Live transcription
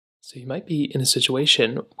So you might be in a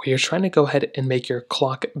situation where you're trying to go ahead and make your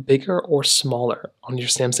clock bigger or smaller on your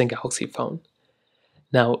Samsung Galaxy phone.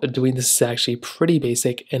 Now, doing this is actually pretty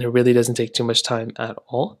basic and it really doesn't take too much time at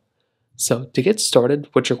all. So to get started,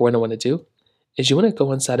 what you're going to want to do is you want to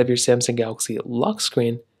go inside of your Samsung Galaxy lock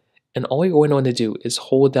screen, and all you're going to want to do is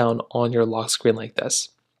hold down on your lock screen like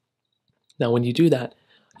this. Now, when you do that,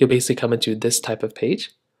 you'll basically come into this type of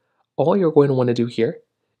page. All you're going to want to do here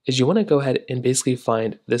is you want to go ahead and basically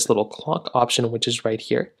find this little clock option, which is right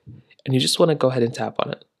here, and you just want to go ahead and tap on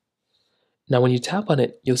it. Now, when you tap on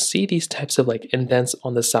it, you'll see these types of indents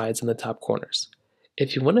on the sides and the top corners.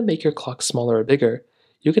 If you want to make your clock smaller or bigger,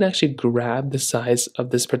 you can actually grab the size of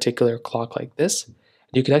this particular clock like this.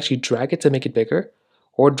 You can actually drag it to make it bigger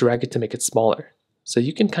or drag it to make it smaller. So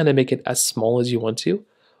you can kind of make it as small as you want to,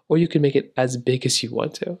 or you can make it as big as you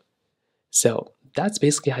want to. So that's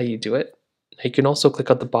basically how you do it. Now you can also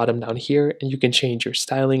click on the bottom down here and you can change your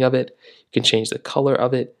styling of it. You can change the color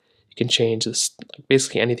of it. You can change this,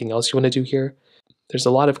 basically anything else you want to do here. There's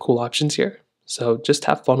a lot of cool options here. So just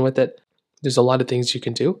have fun with it. There's a lot of things you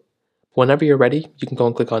can do. Whenever you're ready, you can go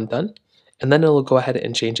and click on done, and then it'll go ahead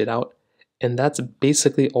and change it out. And that's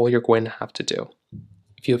basically all you're going to have to do.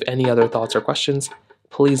 If you have any other thoughts or questions,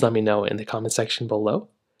 please let me know in the comment section below.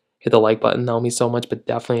 Hit the like button, that will mean so much, but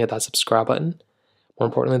definitely hit that subscribe button. More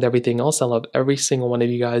importantly than everything else, I love every single one of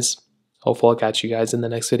you guys. Hopefully I'll catch you guys in the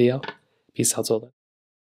next video. Peace out till then.